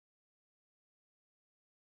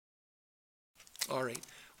All right.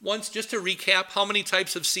 Once, just to recap, how many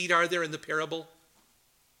types of seed are there in the parable?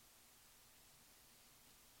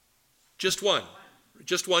 Just one.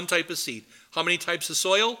 Just one type of seed. How many types of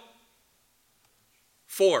soil?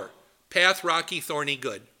 4. Path, rocky, thorny,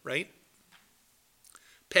 good, right?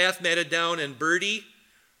 Path, matted down and birdy.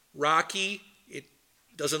 Rocky, it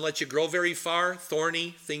doesn't let you grow very far.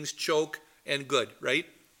 Thorny, things choke, and good, right?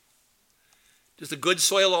 Does the good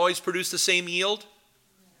soil always produce the same yield?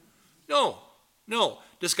 No. No.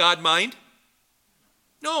 Does God mind?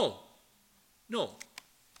 No. No.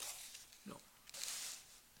 No.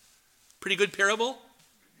 Pretty good parable?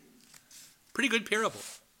 Pretty good parable.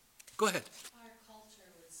 Go ahead. Our culture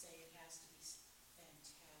would say it has to be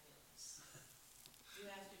fantabulous. You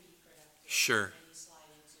have to be productive. Sure. And you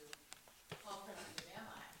slide into how productive am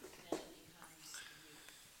I? And then it becomes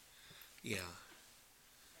Yeah.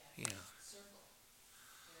 that Yeah. circle.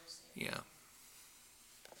 Yeah.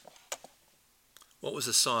 What was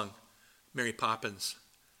the song? Mary Poppins.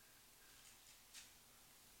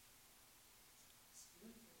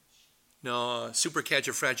 No,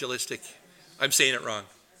 supercalifragilistic. I'm saying it wrong.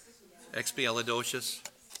 Expialidocious.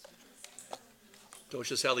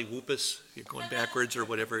 Docious aliwhoopus. You're going backwards or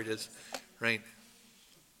whatever it is, right?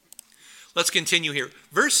 Let's continue here.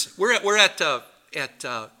 We're at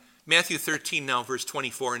Matthew 13 now, verse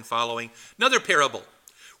 24 and following. Another parable.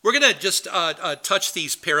 We're going to just touch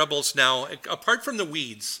these parables now. Apart from the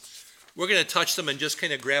weeds, we're going to touch them and just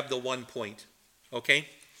kind of grab the one point, okay?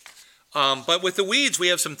 But with the weeds, we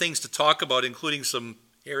have some things to talk about, including some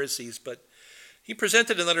heresies. But he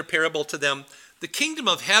presented another parable to them. The kingdom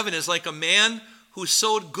of heaven is like a man who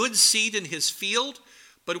sowed good seed in his field,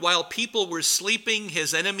 but while people were sleeping,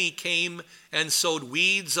 his enemy came and sowed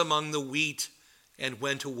weeds among the wheat and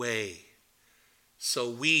went away. So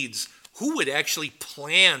weeds. Who would actually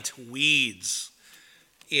plant weeds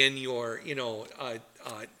in your,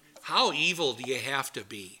 how evil do you have to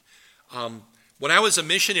be? When I was a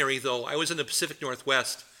missionary, though, I was in the Pacific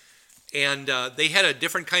Northwest, and they had a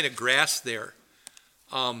different kind of grass there.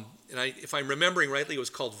 If I'm remembering rightly, it was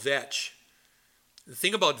called vetch. The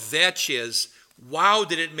thing about vetch is, wow,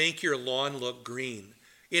 did it make your lawn look green.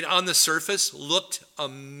 It, on the surface, looked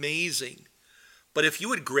amazing. But if you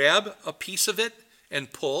would grab a piece of it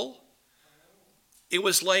and pull, it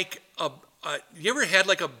was like you ever had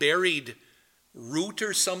like a buried root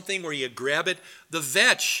or something where you grab it? The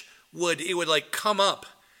vetch would like come up,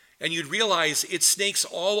 and you'd realize it snakes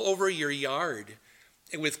all over your yard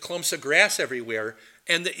with clumps of grass everywhere,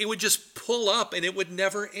 and it would just pull up, and it would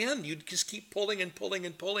never end. You'd just keep pulling and pulling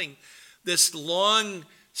and pulling this long,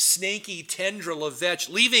 snaky tendril of vetch,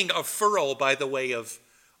 leaving a furrow, by the way, of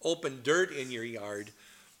open dirt in your yard.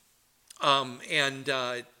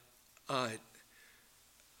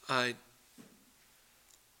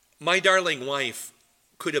 My darling wife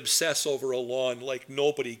could obsess over a lawn like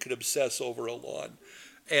nobody could obsess over a lawn.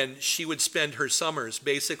 And she would spend her summers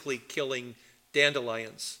basically killing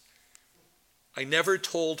dandelions. I never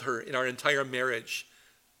told her in our entire marriage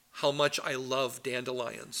how much I love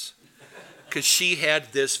dandelions, because she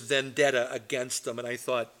had this vendetta against them. And I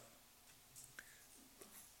thought,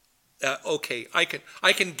 okay, I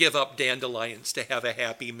can give up dandelions to have a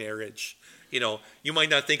happy marriage. You might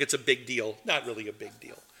not think it's a big deal. Not really a big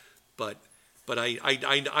deal. But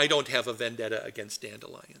I don't have a vendetta against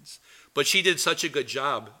dandelions. But she did such a good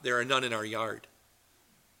job, there are none in our yard.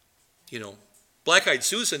 Black-eyed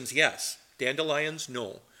Susans, yes. Dandelions,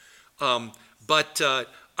 no. But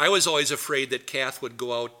I was always afraid that Kath would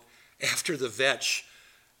go out after the vetch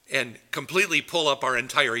and completely pull up our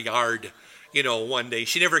entire yard, one day.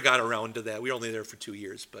 She never got around to that. We were only there for 2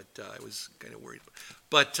 years, but I was kind of worried.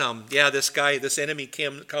 But this enemy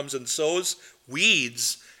comes and sows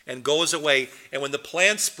weeds and goes away. And when the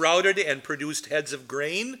plant sprouted and produced heads of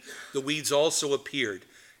grain, the weeds also appeared.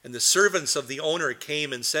 And the servants of the owner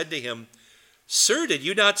came and said to him, "Sir, did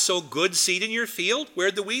you not sow good seed in your field?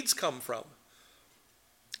 Where'd the weeds come from?"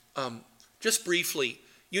 Just briefly,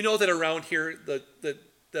 you know that around here,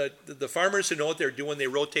 the farmers who know what they're doing, they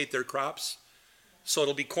rotate their crops. So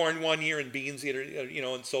it'll be corn one year and beans,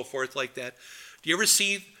 and so forth like that. Do you ever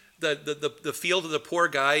see the field of the poor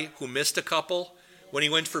guy who missed a couple when he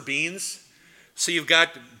went for beans? So you've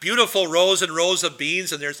got beautiful rows and rows of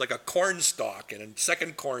beans, and there's like a corn stalk and a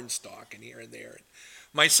second corn stalk and here and there.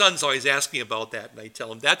 My sons always ask me about that, and I tell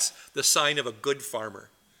them that's the sign of a good farmer.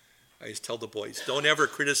 I always tell the boys, don't ever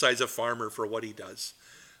criticize a farmer for what he does.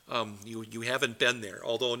 You haven't been there,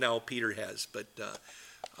 although now Peter has, but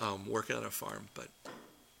working on a farm. But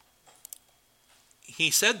he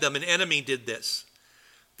said them, an enemy did this.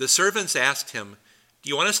 The servants asked him, "Do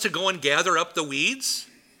you want us to go and gather up the weeds?"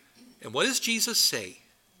 And what does Jesus say?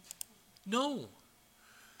 No.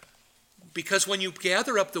 Because when you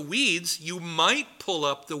gather up the weeds, you might pull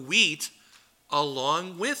up the wheat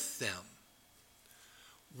along with them.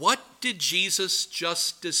 What did Jesus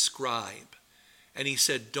just describe? And he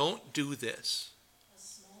said, don't do this. A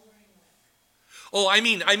smoldering wick. Oh, I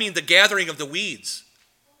mean the gathering of the weeds.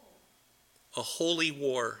 A holy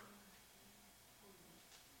war.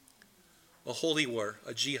 A holy war,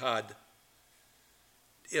 a jihad.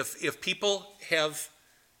 If people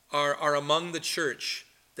are among the church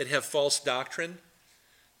that have false doctrine,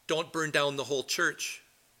 don't burn down the whole church.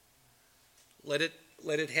 Let it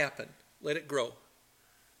happen. Let it grow.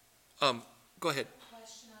 Go ahead.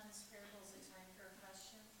 Question on this parable, is it time for a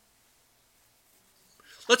question?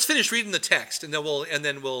 Let's finish reading the text, and let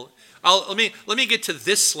me get to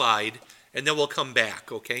this slide, and then we'll come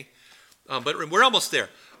back, okay? But we're almost there.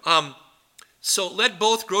 So let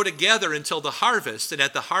both grow together until the harvest, and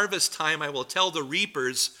at the harvest time I will tell the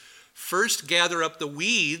reapers, first gather up the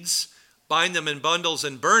weeds, bind them in bundles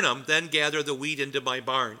and burn them, then gather the wheat into my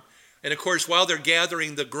barn. And of course, while they're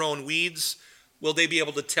gathering the grown weeds, will they be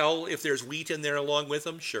able to tell if there's wheat in there along with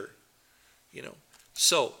them? Sure.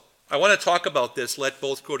 So I want to talk about this, let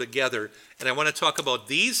both grow together, and I want to talk about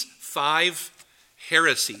these 5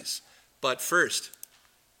 heresies. But first,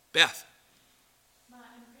 Beth. I'm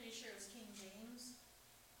pretty sure it was King James.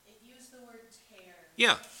 It used the word tear.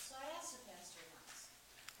 Yeah. So I asked a pastor once,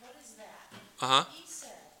 what is that? Uh-huh. He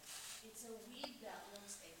said, it's a weed that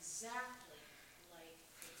looks exactly like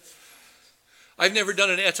a good plant. I've never done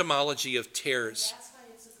an etymology of tares. That's why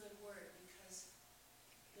it's a good word, because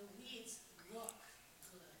the weeds look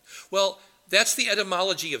good. Well, that's the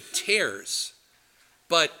etymology of tares.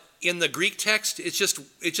 But in the Greek text, it's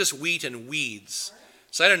just wheat and weeds.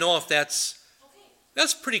 So I don't know if that's a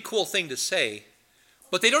pretty cool thing to say.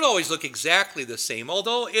 But they don't always look exactly the same,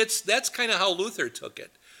 although that's kind of how Luther took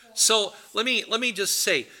it. So let me just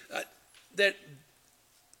say that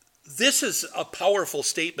this is a powerful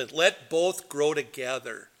statement. Let both grow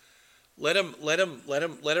together. Let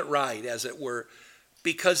it ride, as it were,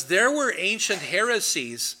 because there were ancient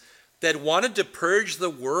heresies that wanted to purge the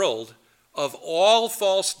world of all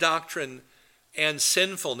false doctrine and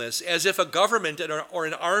sinfulness, as if a government or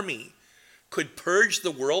an army could purge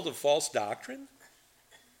the world of false doctrine.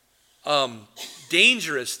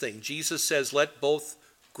 Dangerous thing. Jesus says, let both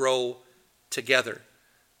grow together.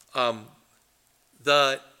 I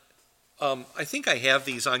think I have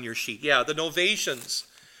these on your sheet. Yeah, the Novatians.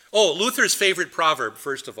 Oh, Luther's favorite proverb,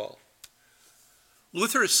 first of all.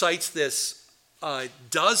 Luther cites this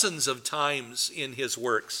dozens of times in his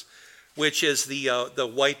works, which is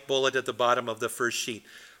the white bullet at the bottom of the first sheet.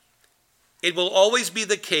 It will always be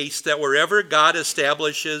the case that wherever God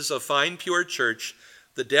establishes a fine, pure church,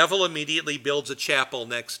 the devil immediately builds a chapel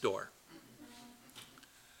next door.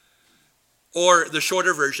 Or the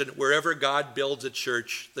shorter version, wherever God builds a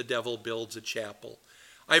church, the devil builds a chapel.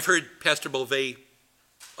 I've heard Pastor Beauvais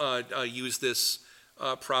use this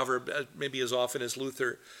proverb maybe as often as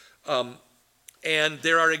Luther. And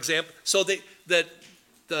there are examples. So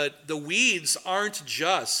the weeds aren't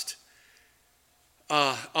just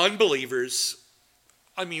unbelievers.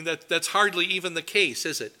 I mean, that's hardly even the case,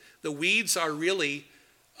 is it? The weeds are really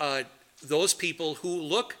those people who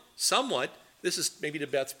look somewhat, this is maybe to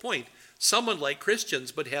Beth's point, somewhat like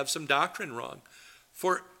Christians but have some doctrine wrong.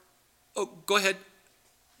 Go ahead.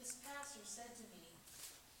 This pastor said to me,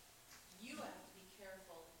 you have to be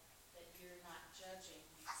careful that you're not judging,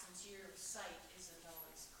 since your sight isn't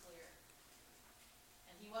always clear.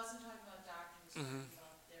 And he wasn't talking about doctrine, he was talking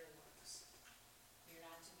about their works. You're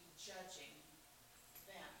not to be judging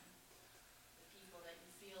them, the people that you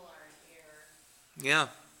feel are in error.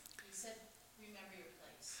 Yeah. He said, remember your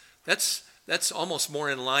place. That's almost more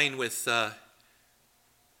in line with I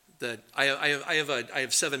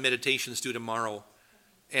have 7 meditations due tomorrow,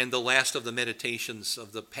 and the last of the meditations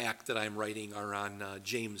of the pack that I'm writing are on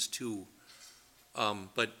James 2.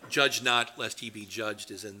 But judge not lest ye be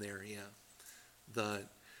judged is in there. Yeah.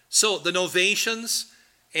 So the Novatians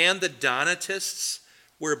and the Donatists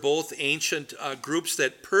were both ancient groups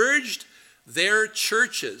that purged their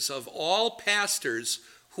churches of all pastors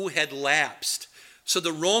who had lapsed. So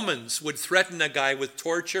the Romans would threaten a guy with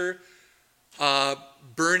torture,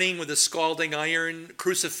 burning with a scalding iron,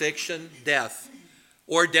 crucifixion, death,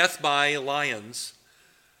 or death by lions,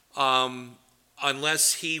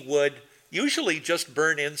 unless he would usually just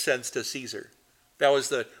burn incense to Caesar. That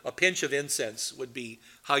was a pinch of incense would be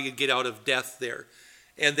how you get out of death there.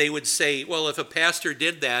 And they would say, well, if a pastor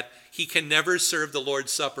did that, he can never serve the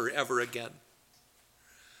Lord's Supper ever again.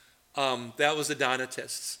 That was the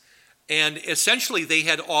Donatists. And essentially, they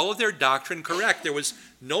had all of their doctrine correct. There was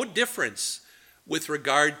no difference with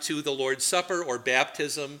regard to the Lord's Supper or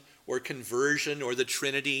baptism or conversion or the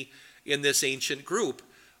Trinity in this ancient group.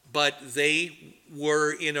 But they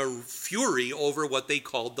were in a fury over what they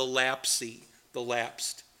called the lapsy, the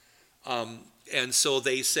lapsed. And so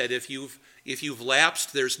they said, if you've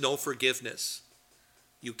lapsed, there's no forgiveness.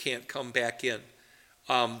 You can't come back in.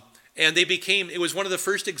 And it was one of the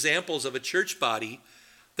first examples of a church body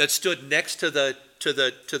that stood next to the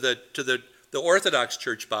Orthodox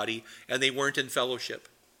church body, and they weren't in fellowship.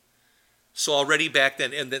 So already back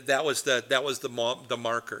then, and that was the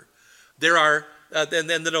marker. There are, and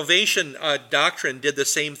then the Novatian doctrine did the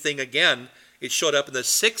same thing again. It showed up in the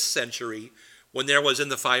 6th century when there was in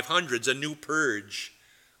the 500s a new purge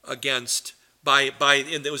against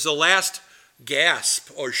and it was the last gasp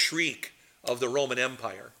or shriek of the Roman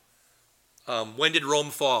Empire. When did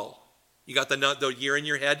Rome fall? You got the year in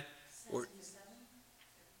your head? 77?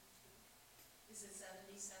 Is it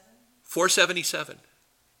 77? 477.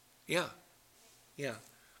 Yeah.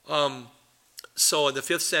 So in the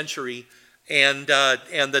 5th century, and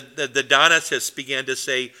the Donatists began to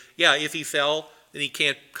say, yeah, if he fell, then he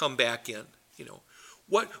can't come back in.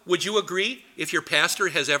 What would you agree? If your pastor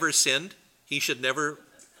has ever sinned, he should never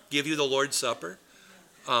give you the Lord's Supper.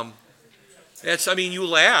 You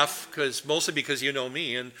laugh mostly because you know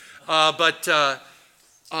me, but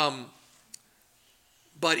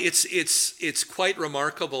it's quite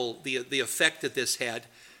remarkable the effect that this had,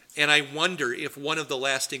 and I wonder if one of the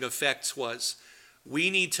lasting effects was we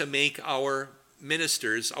need to make our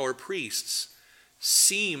ministers, our priests,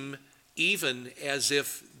 seem even as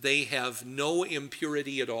if they have no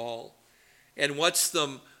impurity at all. And what's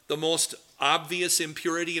the most obvious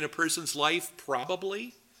impurity in a person's life?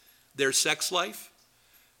 Probably their sex life.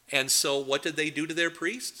 And so what did they do to their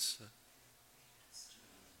priests?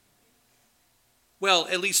 Well,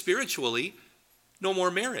 at least spiritually, no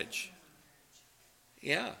more marriage.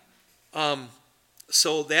 Yeah.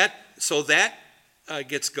 So that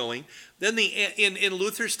gets going. Then in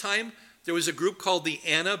Luther's time, there was a group called the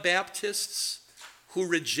Anabaptists who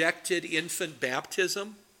rejected infant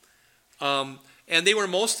baptism. And they were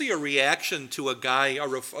mostly a reaction to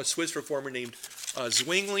a Swiss reformer named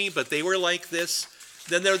Zwingli, but they were like this.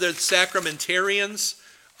 Then there are the Sacramentarians,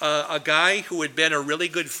 a guy who had been a really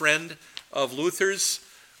good friend of Luther's,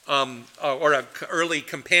 or an early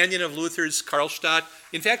companion of Luther's, Karlstadt.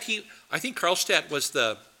 In fact, I think Karlstadt was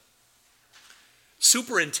the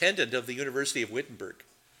superintendent of the University of Wittenberg,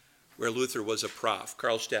 where Luther was a prof.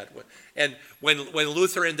 Karlstadt. And when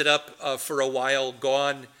Luther ended up for a while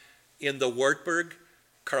gone in the Wartburg,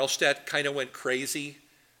 Karlstadt kind of went crazy,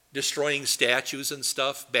 destroying statues and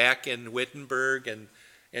stuff back in Wittenberg and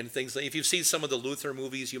things like. If you've seen some of the Luther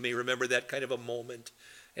movies, you may remember that kind of a moment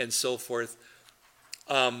and so forth.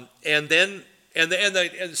 And the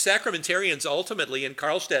Sacramentarians ultimately, and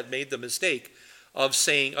Karlstadt made the mistake of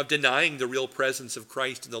denying the real presence of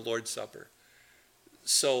Christ in the Lord's Supper.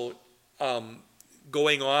 So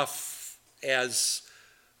going off as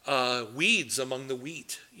weeds among the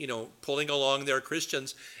wheat, pulling along their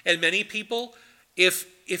Christians. And many people, if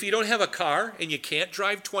you don't have a car and you can't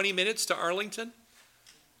drive 20 minutes to Arlington,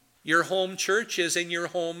 your home church is in your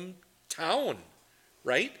hometown,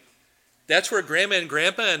 right? That's where Grandma and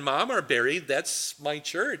Grandpa and Mom are buried. That's my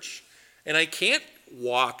church. And I can't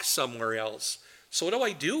walk somewhere else. So what do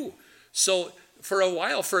I do? So for a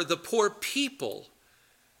while, for the poor people,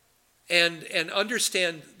 and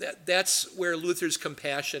understand that that's where Luther's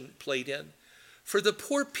compassion played in. For the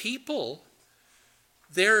poor people,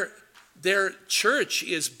 their church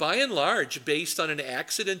is by and large based on an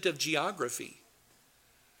accident of geography.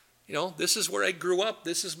 This is where I grew up.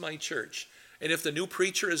 This is my church. And if the new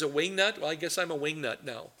preacher is a wingnut, well, I guess I'm a wingnut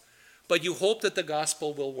now. But you hope that the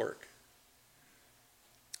gospel will work.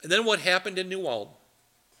 And then what happened in New Ulm?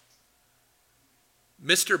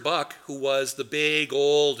 Mr. Buck, who was the big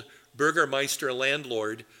old Burgermeister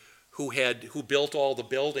landlord who built all the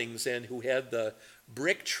buildings and who had the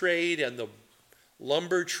brick trade and the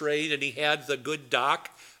lumber trade, and he had the good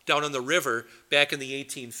dock down on the river back in the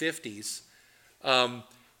 1850s.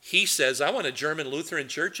 He says, I want a German Lutheran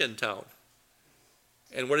church in town.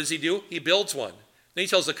 And what does he do? He builds one. Then he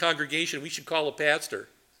tells the congregation, we should call a pastor.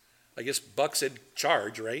 I guess Buck's in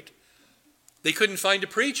charge, right? They couldn't find a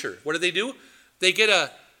preacher. What do? They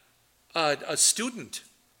get a student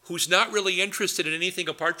who's not really interested in anything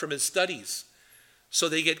apart from his studies. So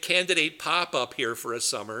they get candidate Pop up here for a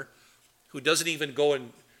summer, who doesn't even go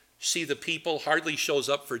and see the people, hardly shows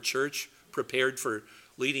up for church, prepared for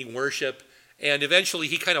leading worship, and eventually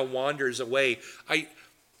he kind of wanders away.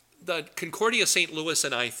 the Concordia St. Louis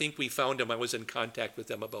and I think we found him. I was in contact with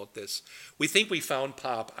them about this. We think we found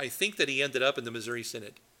Pop. I think that he ended up in the Missouri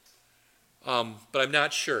Synod. But I'm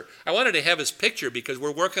not sure. I wanted to have his picture because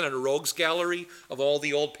we're working on a rogues gallery of all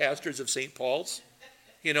the old pastors of St. Paul's,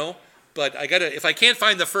 But if I can't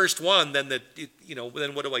find the first one, then then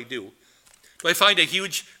what do I do? Do I find a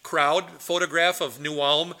huge crowd photograph of New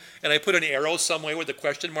Ulm and I put an arrow somewhere with a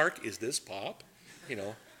question mark? Is this Pop?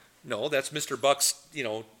 No, that's Mr. Buck's,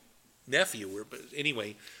 nephew. But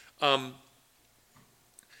anyway, but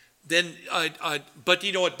do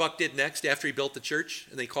you know what Buck did next after he built the church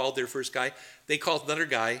and they called their first guy? They called another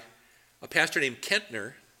guy, a pastor named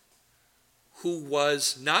Kentner, who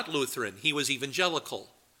was not Lutheran. He was evangelical.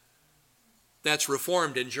 That's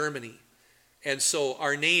Reformed in Germany. And so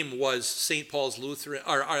our name was St. Paul's Lutheran,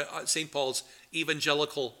 or St. Paul's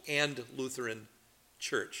Evangelical and Lutheran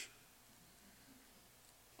Church.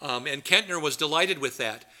 And Kentner was delighted with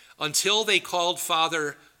that until they called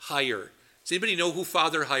Father Heyer. Does anybody know who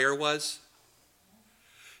Father Heyer was?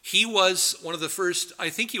 He was one of the first, I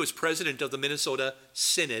think he was president of the Minnesota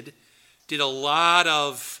Synod, did a lot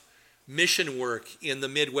of mission work in the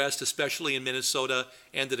Midwest, especially in Minnesota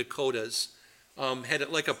and the Dakotas. Had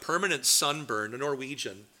like a permanent sunburn, a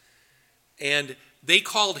Norwegian. And they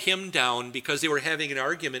called him down because they were having an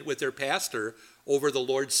argument with their pastor over the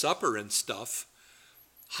Lord's Supper and stuff.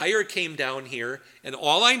 Heyer came down here, and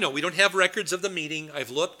all I know, we don't have records of the meeting. I've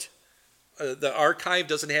looked. The archive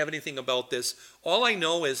doesn't have anything about this. All I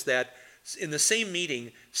know is that in the same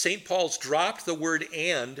meeting, St. Paul's dropped the word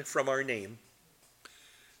 "and" from our name.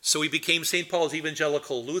 So he became St. Paul's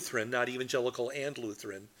Evangelical Lutheran, not Evangelical and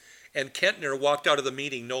Lutheran. And Kentner walked out of the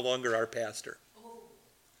meeting, no longer our pastor.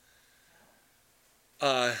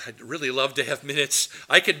 I'd really love to have minutes.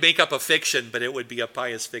 I could make up a fiction, but it would be a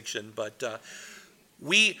pious fiction. But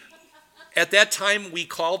at that time, we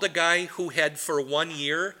called a guy who had for 1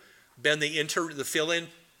 year been the fill-in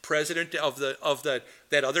president of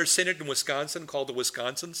that other synod in Wisconsin called the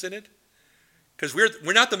Wisconsin Synod. Because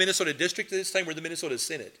we're not the Minnesota district this time, we're the Minnesota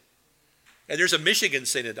Synod. And there's a Michigan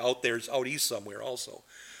Synod out east somewhere also.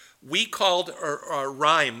 We called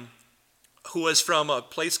Rhyme, who was from a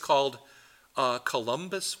place called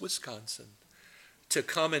Columbus, Wisconsin, to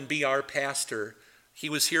come and be our pastor. He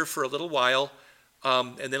was here for a little while,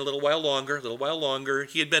 and then a little while longer.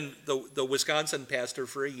 He had been the Wisconsin pastor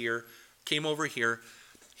for a year, came over here.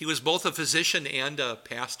 He was both a physician and a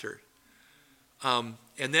pastor. And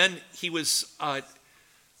then he was,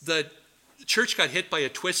 the church got hit by a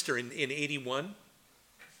twister in 81.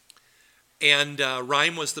 And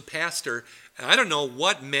Rhyme was the pastor. And I don't know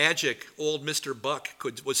what magic old Mr. Buck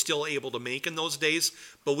was still able to make in those days,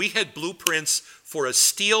 but we had blueprints for a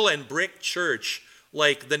steel and brick church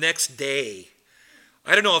like the next day.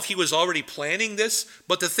 I don't know if he was already planning this,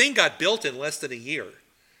 but the thing got built in less than a year.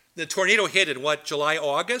 The tornado hit in July,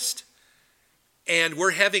 August? And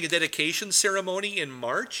we're having a dedication ceremony in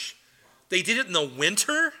March. They did it in the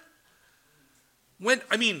winter?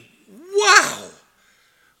 Wow!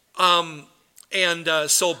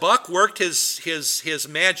 So Buck worked his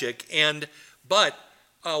magic, but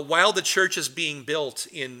while the church is being built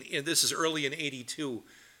this is early in 82,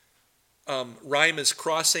 Rhyme is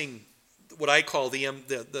crossing what I call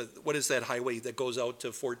what is that highway that goes out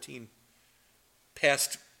to 14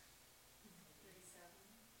 past?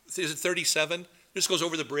 37. Is it 37? This goes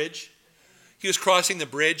over the bridge. He was crossing the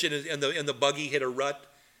bridge and the buggy hit a rut,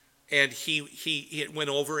 and he went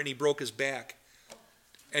over and he broke his back.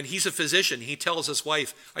 And he's a physician. He tells his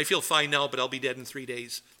wife, "I feel fine now, but I'll be dead in 3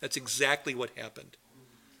 days." That's exactly what happened.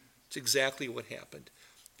 It's exactly what happened.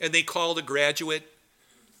 And they called a graduate,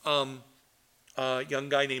 young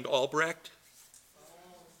guy named Albrecht,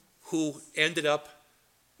 who ended up,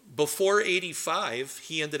 before 85,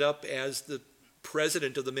 he ended up as the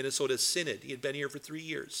president of the Minnesota Synod. He had been here for 3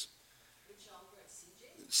 years. Which Albrecht,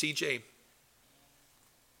 CJ?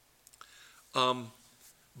 CJ.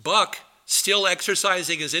 Buck, still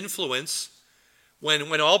exercising his influence,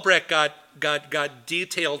 when Albrecht got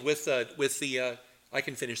detailed with the I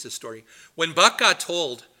can finish this story. When Buck got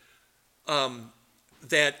told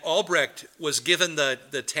that Albrecht was given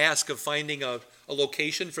the task of finding a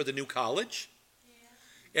location for the new college,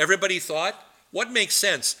 everybody thought, what makes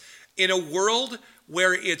sense? In a world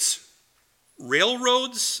where it's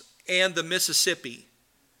railroads and the Mississippi,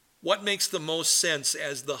 what makes the most sense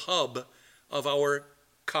as the hub of our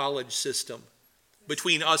college system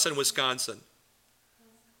between us and Wisconsin?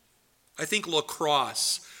 I think La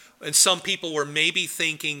Crosse, and some people were maybe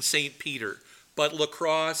thinking St. Peter, but La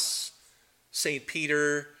Crosse, St.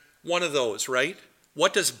 Peter, one of those, right?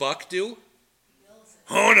 What does Buck do?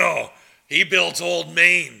 Oh no, he builds Old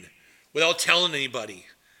Main. without telling anybody.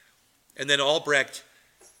 And then Albrecht,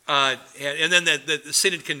 and then the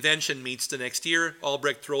Synod Convention meets the next year.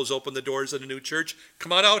 Albrecht throws open the doors of the new church.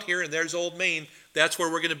 Come on out here, and there's Old Main. That's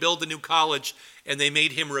where we're going to build the new college. And they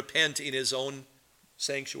made him repent in his own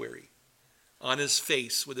sanctuary, on his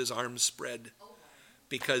face with his arms spread,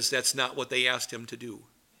 because that's not what they asked him to do.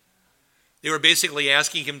 They were basically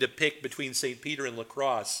asking him to pick between St. Peter and La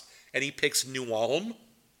Crosse, and he picks New Ulm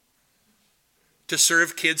to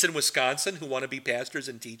serve kids in Wisconsin who want to be pastors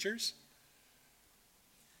and teachers.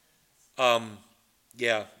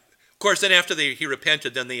 Yeah. Of course, then after he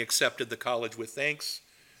repented, then they accepted the college with thanks,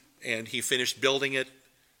 and he finished building it,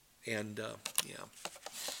 and yeah.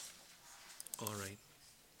 All right.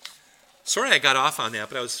 Sorry I got off on that,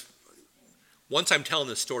 but once I'm telling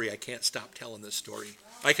this story, I can't stop telling this story.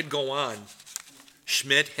 I could go on.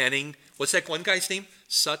 Schmidt, Henning, what's that one guy's name?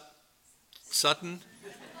 Sutton?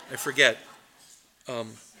 I forget.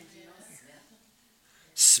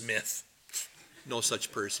 Smith. No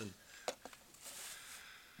such person.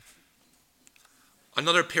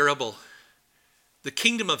 Another parable. The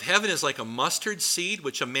kingdom of heaven is like a mustard seed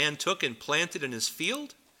which a man took and planted in his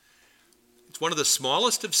field. It's one of the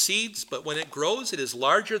smallest of seeds, but when it grows, it is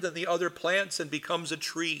larger than the other plants and becomes a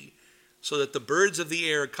tree, so that the birds of the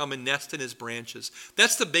air come and nest in his branches.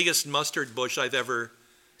 That's the biggest mustard bush I've ever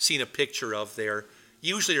seen a picture of there.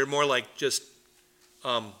 Usually they're more like just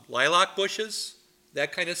lilac bushes,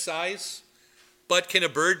 that kind of size. But can a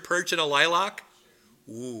bird perch in a lilac?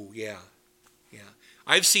 Ooh, yeah.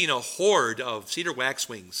 I've seen a horde of cedar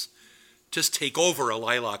waxwings just take over a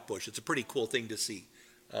lilac bush. It's a pretty cool thing to see.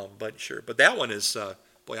 But sure. But that one is,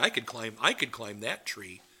 boy, I could climb that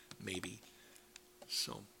tree, maybe.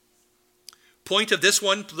 So, point of this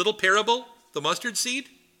one little parable, the mustard seed,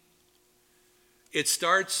 it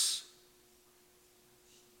starts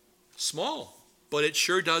small, but it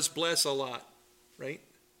sure does bless a lot, right?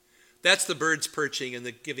 That's the birds perching and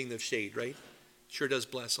the giving the shade, right? Sure does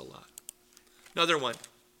bless a lot. Another one.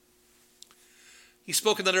 He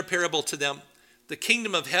spoke another parable to them. The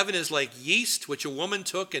kingdom of heaven is like yeast, which a woman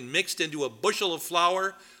took and mixed into a bushel of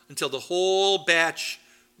flour until the whole batch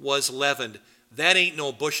was leavened. That ain't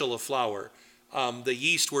no bushel of flour. The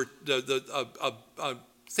yeast were,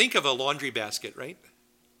 think of a laundry basket, right?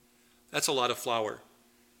 That's a lot of flour.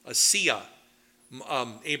 A seah,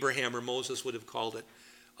 Abraham or Moses would have called it.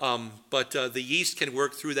 But the yeast can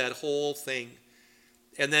work through that whole thing.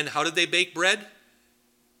 And then how did they bake bread?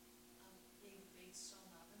 Big stone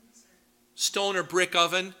ovens? Stone or brick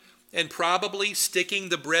oven, and probably sticking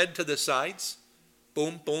the bread to the sides.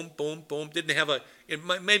 Boom, boom, boom, boom.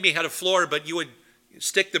 Maybe had a floor, but you would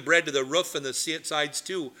stick the bread to the roof and the sides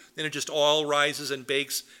too. Then it just all rises and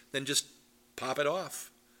bakes. Then just pop it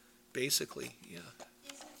off, basically, yeah.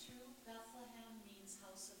 Is it true Bethlehem means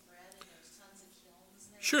house of bread and there's tons of kilns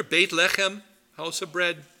there? Sure, Beit Lechem, house of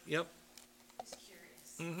bread, yep.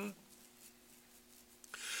 Mm-hmm.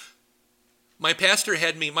 My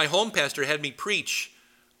home pastor had me preach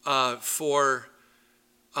for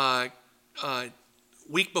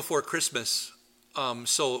week before Christmas.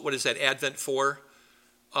 So what is that, Advent 4?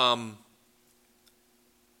 My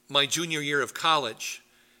junior year of college.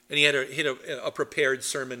 And he had a prepared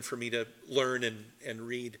sermon for me to learn and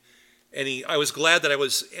read. And I was glad that I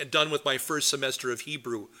was done with my first semester of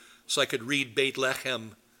Hebrew so I could read Beit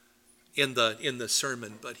Lechem in the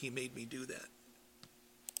sermon, but he made me do that.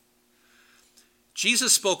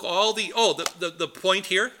 Jesus spoke all the point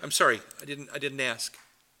here. I'm sorry, I didn't ask.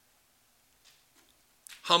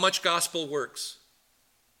 How much gospel works?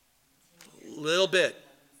 A little bit,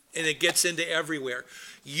 and it gets into everywhere.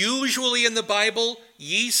 Usually in the Bible,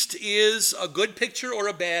 yeast is a good picture or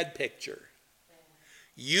a bad picture.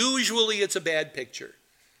 Usually it's a bad picture.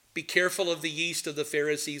 Be careful of the yeast of the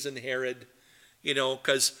Pharisees and Herod,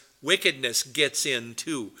 because wickedness gets in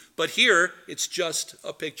too. But here, it's just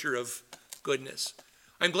a picture of goodness.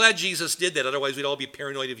 I'm glad Jesus did that, otherwise we'd all be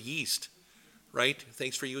paranoid of yeast, right?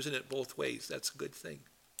 Thanks for using it both ways. That's a good thing.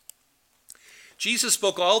 Jesus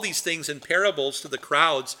spoke all these things in parables to the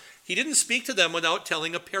crowds. He didn't speak to them without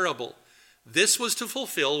telling a parable. This was to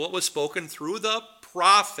fulfill what was spoken through the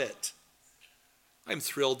prophet. I'm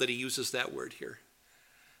thrilled that he uses that word here.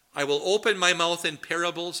 I will open my mouth in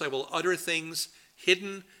parables. I will utter things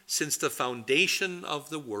hidden since the foundation of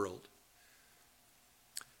the world.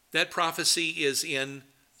 That prophecy is in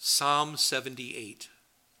Psalm 78.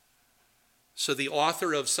 So the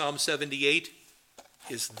author of Psalm 78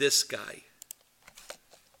 is this guy,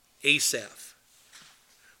 Asaph.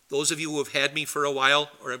 Those of you who have had me for a while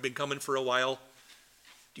or have been coming for a while,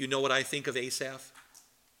 do you know what I think of Asaph?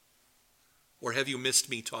 Or have you missed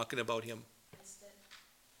me talking about him?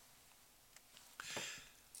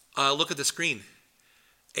 Look at the screen.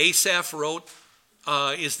 Asaph wrote,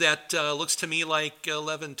 looks to me like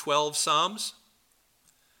 11, 12 Psalms.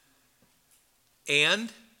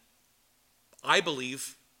 And I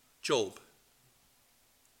believe Job.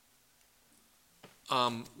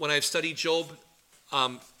 When I've studied Job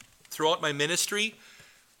throughout my ministry,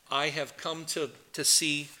 I have come to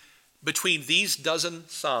see between these dozen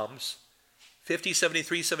Psalms, 50,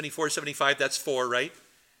 73, 74, 75, that's 4, right?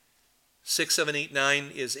 6, 7, 8,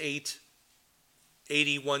 9 is 8.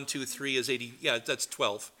 80, 1, 2, 3 is 80. Yeah, that's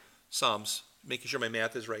 12 Psalms, making sure my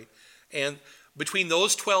math is right. And between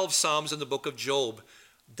those 12 Psalms and the book of Job,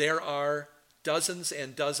 there are dozens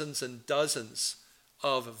and dozens and dozens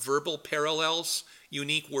of verbal parallels,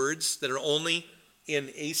 unique words that are only in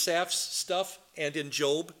Asaph's stuff and in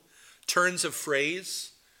Job, turns of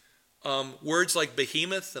phrase, words like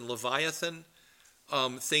behemoth and leviathan,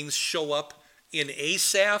 things show up in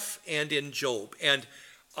Asaph and in Job. And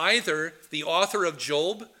either the author of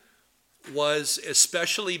Job was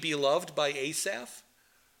especially beloved by Asaph,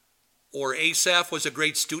 or Asaph was a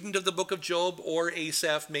great student of the book of Job, or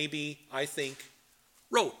Asaph maybe, I think,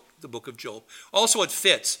 wrote the book of Job. Also, it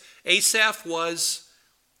fits. Asaph was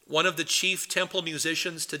one of the chief temple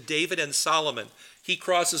musicians to David and Solomon. He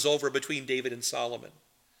crosses over between David and Solomon,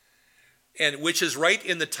 and which is right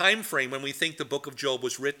in the time frame when we think the book of Job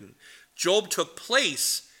was written. Job took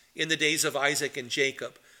place in the days of Isaac and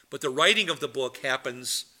Jacob, but the writing of the book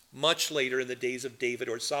happens much later in the days of David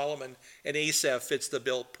or Solomon, and Asaph fits the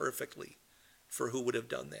bill perfectly for who would have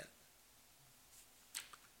done that.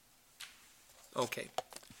 Okay.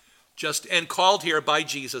 And called here by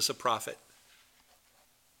Jesus a prophet.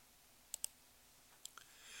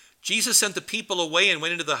 Jesus sent the people away and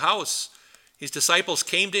went into the house. His disciples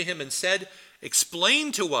came to him and said,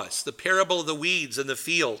 "Explain to us the parable of the weeds in the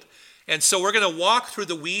field." And so we're going to walk through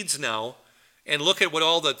the weeds now and look at what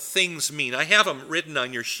all the things mean. I have them written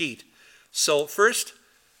on your sheet. So first,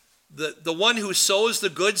 the one who sows the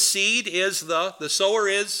good seed is the sower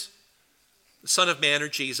is the Son of Man, or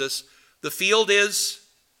Jesus. The field is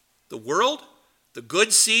the world. The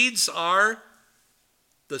good seeds are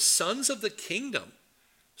the sons of the kingdom.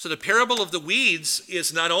 So the parable of the weeds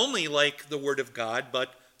is not only like the word of God,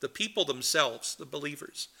 but the people themselves, the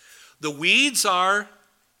believers. The weeds are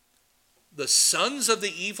the sons of the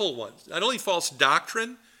evil ones, not only false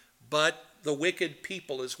doctrine, but the wicked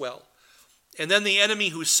people as well. And then the enemy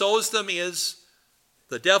who sows them is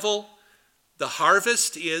the devil. The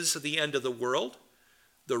harvest is the end of the world.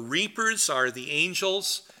 The reapers are the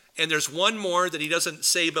angels. And there's one more that he doesn't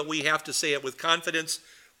say, but we have to say it with confidence.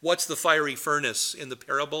 What's the fiery furnace in the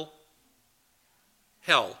parable?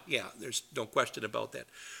 Hell. Yeah, there's no question about that.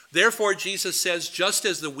 Therefore, Jesus says, just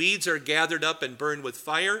as the weeds are gathered up and burned with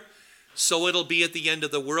fire, so it'll be at the end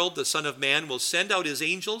of the world. The Son of Man will send out his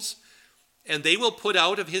angels, and they will put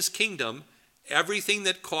out of his kingdom everything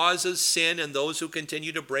that causes sin and those who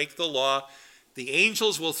continue to break the law. The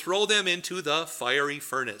angels will throw them into the fiery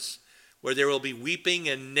furnace, where there will be weeping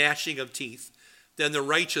and gnashing of teeth. Then the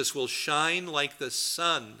righteous will shine like the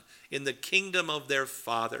sun in the kingdom of their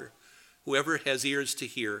Father. Whoever has ears to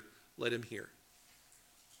hear, let him hear.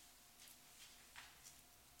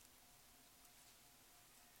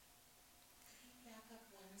 Back up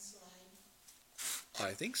one slide.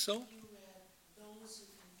 I think so. You read those who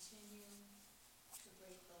continue to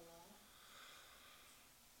break the law.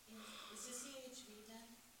 Is this EHV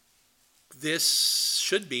then? This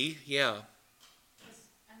should be, yeah. Because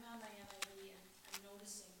I'm on my NIV and I'm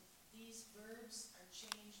noticing these verbs are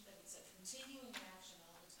changed, but it's a continuing action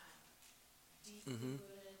all the time. Deeply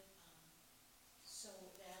rooted. So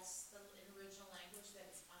that's the original language, that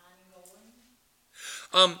it's ongoing.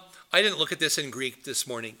 I didn't look at this in Greek this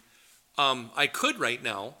morning. I could right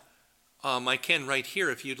now. I can right here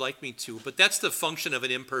if you'd like me to. But that's the function of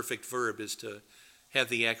an imperfect verb, is to have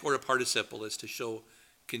the act, or a participle is to show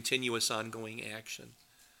continuous ongoing action.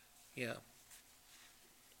 Yeah.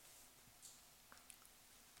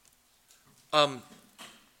 Can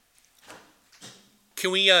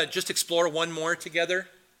we just explore one more together?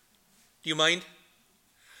 Do you mind?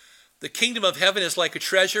 The kingdom of heaven is like a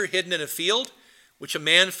treasure hidden in a field, which a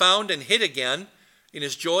man found and hid again. In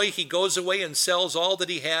his joy, he goes away and sells all that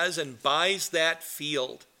he has and buys that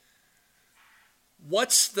field.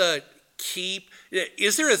 What's the key?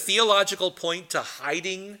 Is there a theological point to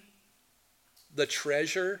hiding the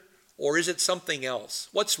treasure, or is it something else?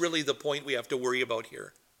 What's really the point we have to worry about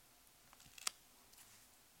here?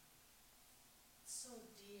 It's so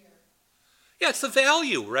dear. Yeah, it's the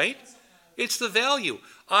value, right? It's the value.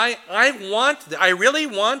 I really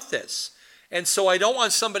want this. And so I don't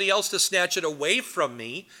want somebody else to snatch it away from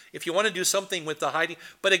me. If you want to do something with the hiding,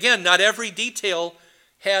 but again, not every detail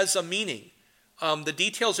has a meaning. The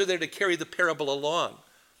details are there to carry the parable along.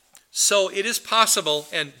 So it is possible,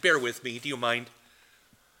 and bear with me, do you mind?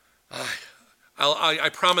 I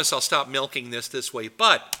promise I'll stop milking this way.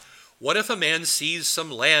 But what if a man sees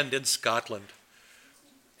some land in Scotland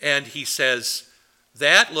and he says,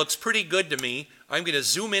 that looks pretty good to me. I'm going to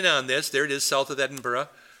zoom in on this. There it is, south of Edinburgh.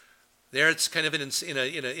 There it's kind of in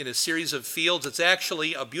a series of fields. It's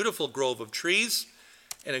actually a beautiful grove of trees.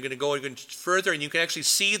 And I'm going to go even further, and you can actually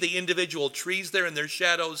see the individual trees there in their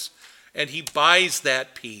shadows. And he buys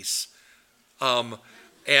that piece and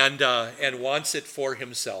wants it for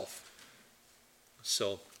himself.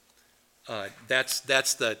 So that's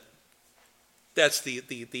the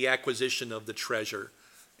acquisition of the treasure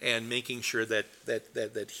and making sure that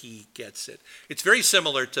he gets it. It's very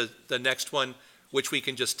similar to the next one, which we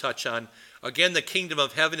can just touch on. Again, the kingdom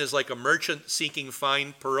of heaven is like a merchant seeking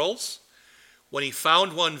fine pearls. When he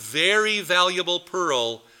found one very valuable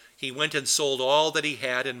pearl, he went and sold all that he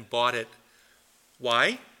had and bought it.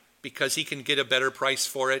 Why? Because he can get a better price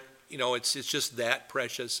for it. You know, it's just that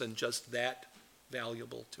precious and just that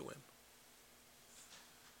valuable to him.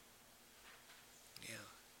 Yeah.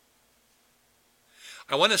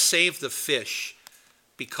 I want to save the fish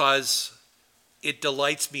because it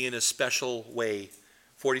delights me in a special way.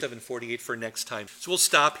 47, 48 for next time. So we'll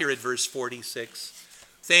stop here at verse 46.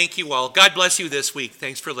 Thank you all. God bless you this week.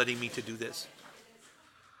 Thanks for letting me to do this.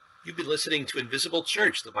 You've been listening to Invisible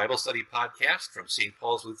Church, the Bible study podcast from St.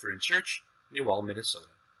 Paul's Lutheran Church, New Ulm, Minnesota.